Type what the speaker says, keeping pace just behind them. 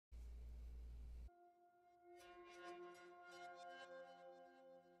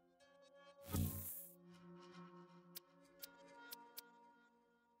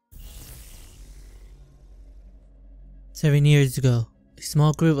7 years ago, a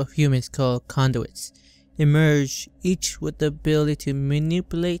small group of humans called conduits emerged, each with the ability to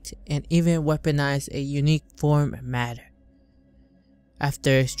manipulate and even weaponize a unique form of matter.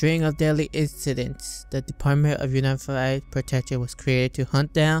 After a string of deadly incidents, the Department of Unified Protection was created to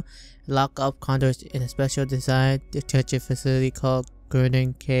hunt down and lock up conduits in a special designed detention facility called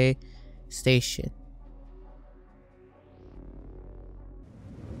Gurdon K Station.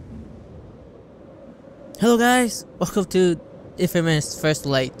 Hello guys, welcome to Infamous First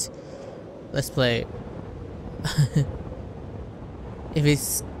Light. Let's play.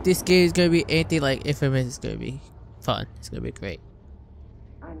 If this game is gonna be anything like Infamous, it's gonna be fun. It's gonna be great.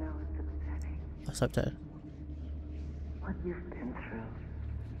 I know it's upsetting. Subtitle. What you've been through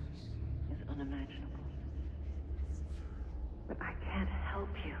is unimaginable. But I can't help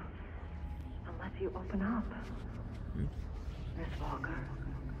you unless you open up. Miss Walker.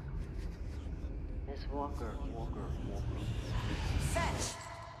 Miss Walker. Fetch!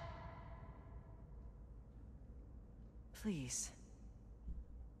 Please,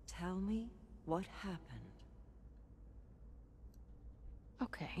 tell me what happened.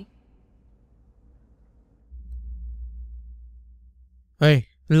 Okay. Alright,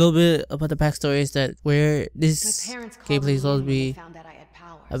 a little bit about the backstory is that where this gameplay is supposed to be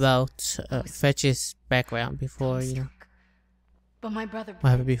about Fetch's background before, you know, but my brother, what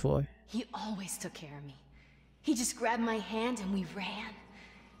happened before. he always took care of me. He just grabbed my hand and we ran.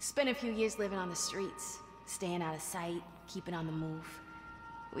 Spent a few years living on the streets, staying out of sight, keeping on the move.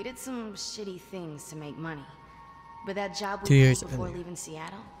 We did some shitty things to make money. But that job we 2 years pulled before earlier. leaving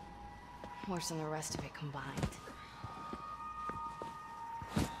Seattle, worse than the rest of it combined.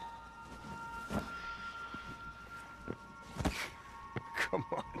 Come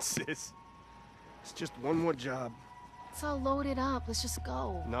on, sis. It's just one more job. It's all loaded up. Let's just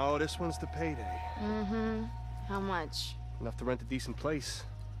go. No, this one's the payday. Mm-hmm. How much? Enough to rent a decent place.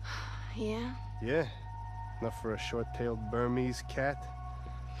 Yeah? Yeah. Enough for a short-tailed Burmese cat.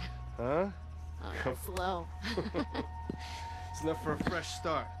 Huh? Oh, that's low. It's enough for a fresh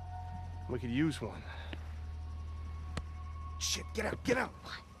start. We could use one. Shit, get out, get out!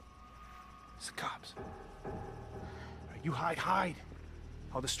 What? It's the cops. All right, you hide.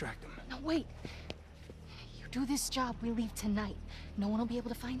 I'll distract them. No, wait. You do this job, we leave tonight. No one will be able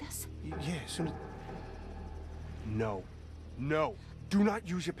to find us? Yeah, as soon as... No. Do not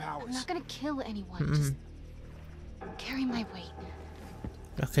use your powers. I'm not gonna kill anyone. Just carry my weight.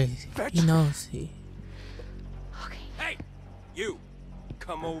 Okay, Fetch. he knows. Okay. Hey! You!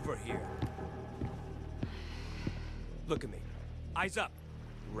 Come over here. Look at me. Eyes up.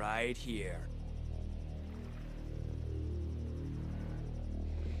 Right here.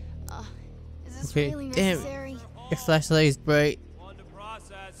 Is this Okay, really damn. necessary? Your flashlight is bright. On to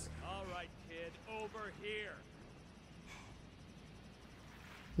process. All right, kid. Over here.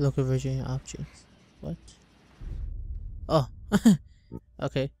 Local version options. What? Oh.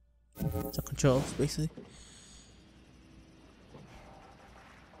 Okay. So controls, basically.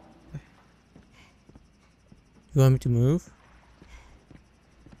 You want me to move?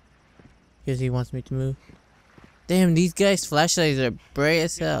 Because he wants me to move. Damn, these guys' flashlights are bright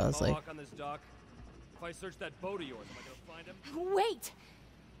as hell. It's like, On this dock. If I search that boat of yours, am I gonna find him? Wait!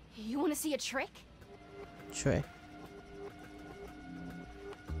 You want to see a trick? Trey.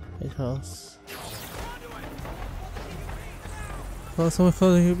 His house. Oh, someone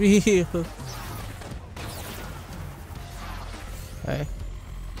calling me. Alright.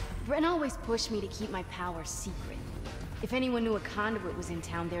 Bren always pushed me to keep my powers secret. If anyone knew a conduit was in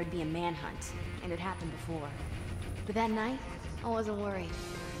town, there'd be a manhunt. And it happened before. But that night, I wasn't worried.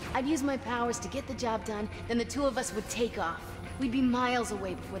 I'd use my powers to get the job done, then the two of us would take off. We'd be miles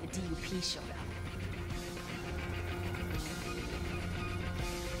away before the DUP showed up.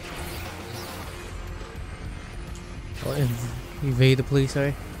 Oh, evade the police,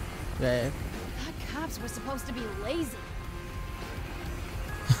 sorry. Yeah. Thought cops were supposed to be lazy.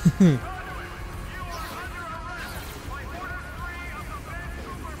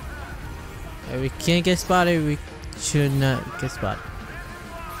 We can't get spotted, we should not get spotted.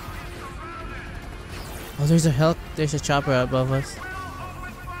 Oh, there's a chopper above us.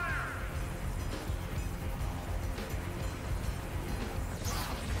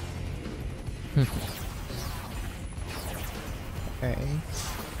 Alright. I'm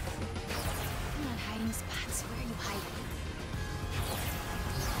not hiding spots. Where are you hiding?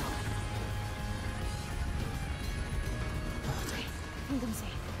 Okay, I think I'm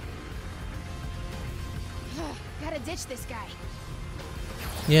safe. Gotta ditch this guy.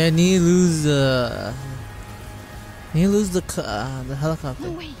 Yeah, need to lose the helicopter.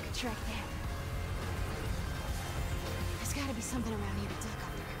 No way you could track that. be something around here to duck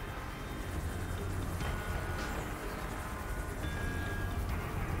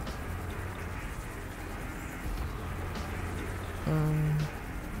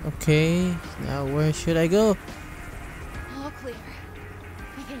under. Okay. Now where should I go? All clear.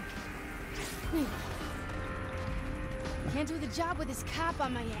 I think. Can't do the job with this cop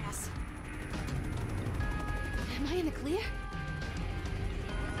on my ass. Am I in the clear?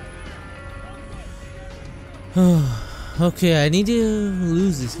 Okay, I need to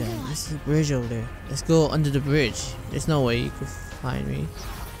lose this guy. This is a bridge over there. Let's go under the bridge. There's no way you could find me.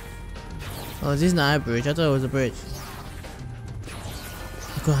 Oh, this is not a bridge. I thought it was a bridge.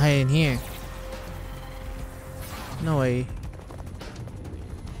 Let's go hide in here. No way.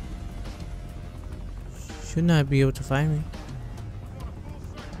 Should not be able to find me.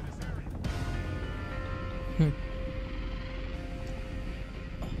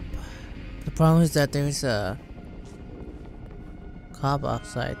 The problem is that there's a cop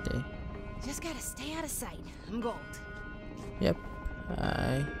outside there. Just gotta stay out of sight. I'm gold. Yep.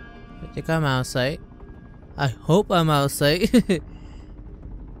 I think I'm outside. I hope I'm outside.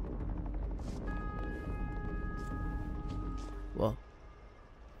 Whoa.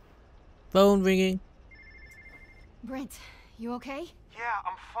 Phone ringing. Brent, you okay? Yeah,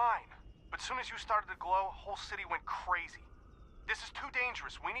 I'm fine. But as soon as you started to glow, whole city went crazy. This is too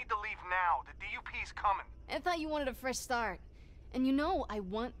dangerous. We need to leave now. The DUP's coming. I thought you wanted a fresh start. And you know I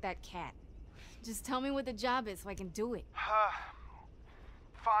want that cat. Just tell me what the job is so I can do it.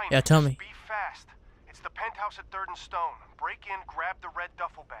 Fine. Yeah, tell just me. Be fast. It's the penthouse at 3rd and Stone. Break in, grab the red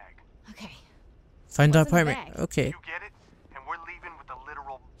duffel bag. Okay. Find the What's in the apartment. bag? Okay. You get it? And we're leaving with a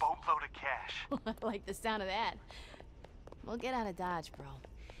literal boatload of cash. I like the sound of that. We'll get out of Dodge, bro.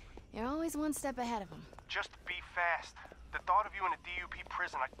 You're always one step ahead of them. Just be fast. The thought of you in a DUP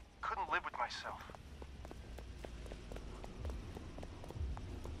prison, I couldn't live with myself.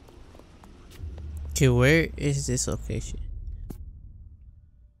 Okay, where is this location?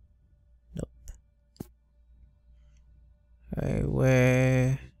 Nope. Alright,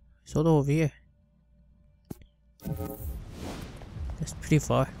 where? It's all over here. That's pretty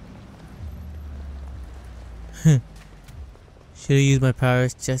far. Should have used my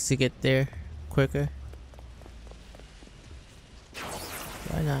powers just to get there quicker.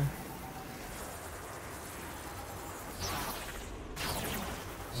 Why not?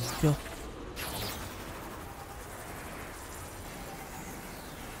 Let's go.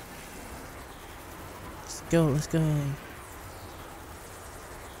 Let's go.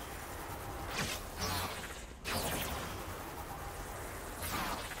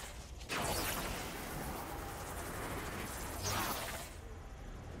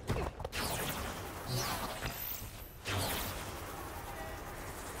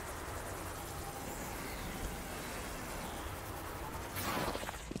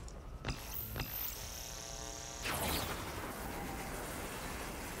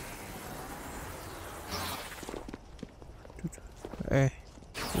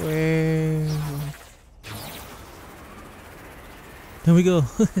 Where? There we go.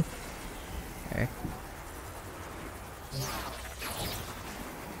 Alright.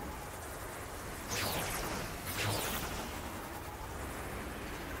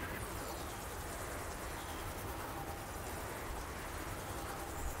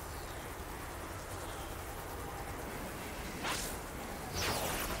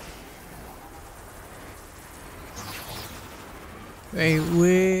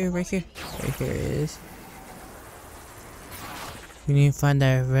 Right here. Right here it is. We need to find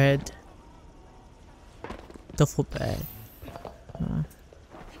that red duffel bag.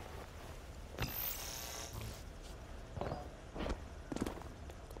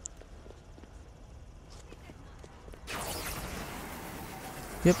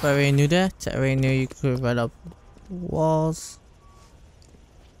 Yep, I already knew that. I already knew you could run up walls.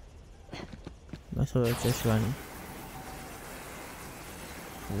 That's what I was just running.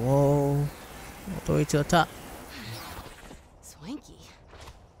 Whoa. All the way to the top. Swanky.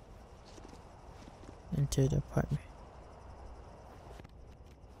 Enter the apartment.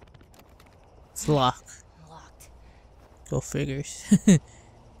 It's locked. Locked. Go figures.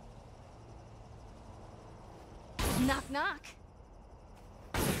 Knock, knock.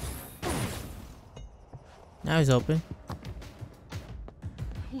 Now it's open.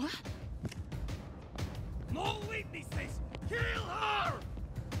 What? No witnesses! Kill her!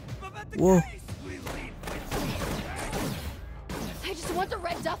 But the Whoa. case will lead I just want the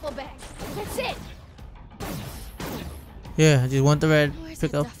red duffel bag. That's it. Yeah, I just want the red. Where's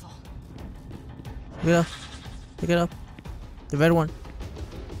Pick that up. duffel? Pick it up. Pick it up. The red one.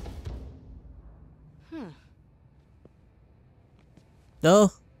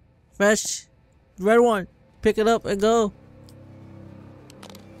 No. Fresh. Red one. Pick it up and go.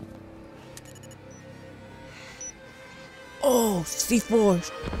 Oh,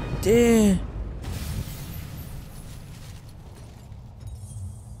 C4. Damn.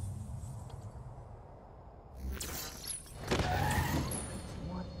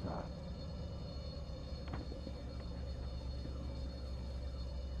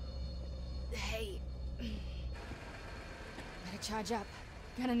 Hey. Better charge up.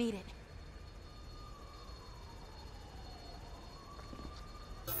 Gonna need it.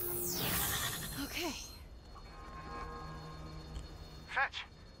 Okay. Fetch,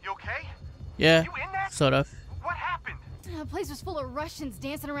 you okay? Yeah. You in there? Sort of. What happened? The place was full of Russians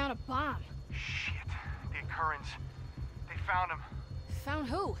dancing around a bomb. Shit. The occurrence. They found him. Found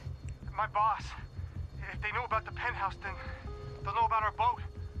who? My boss. If they know about the penthouse, then they'll know about our boat.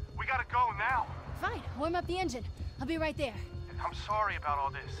 We gotta go now. Fine, warm up the engine. I'll be right there. I'm sorry about all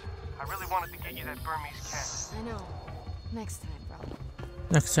this. I really wanted to get you that Burmese cat. I know. Next time, bro.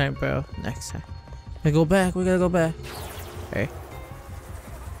 Next time, bro. Next time. We go back. We gotta go back. Hey.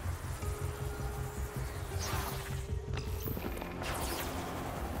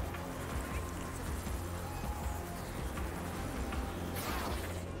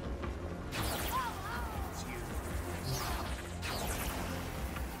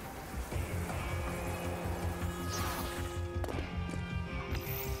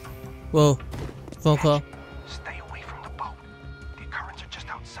 Whoa. Phone call. Stay away from the boat. The occurrence are just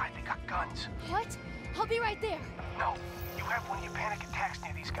outside. They got guns. What? I'll be right there. No. You have one of your panic attacks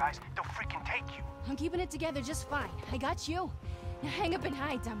near these guys, they'll freaking take you. I'm keeping it together just fine. I got you. Now hang up and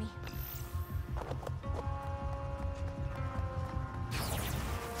hide, dummy.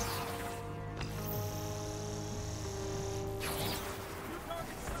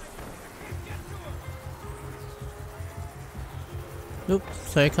 Nope.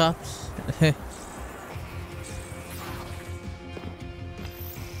 Sorry, cops.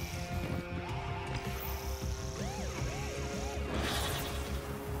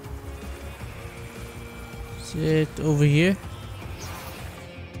 Is it over here?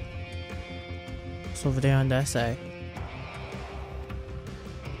 It's over there on that side.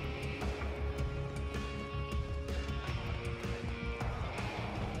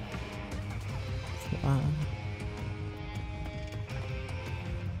 Wow.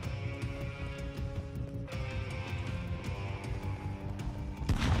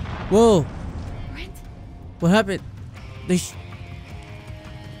 Whoa! Brent? What happened?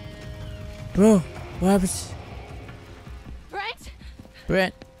 Bro, what happened? Brent?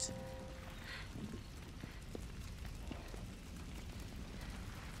 Brent.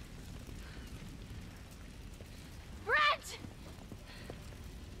 Brent!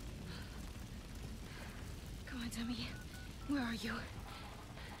 Come on, dummy. Where are you?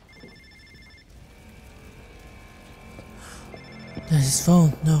 That's his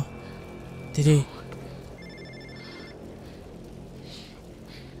phone. No. Did he?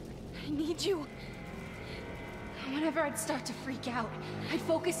 I need you. Whenever I'd start to freak out, I'd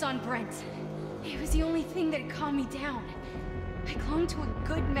focus on Brent. It was the only thing that calmed me down. I clung to a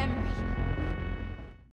good memory.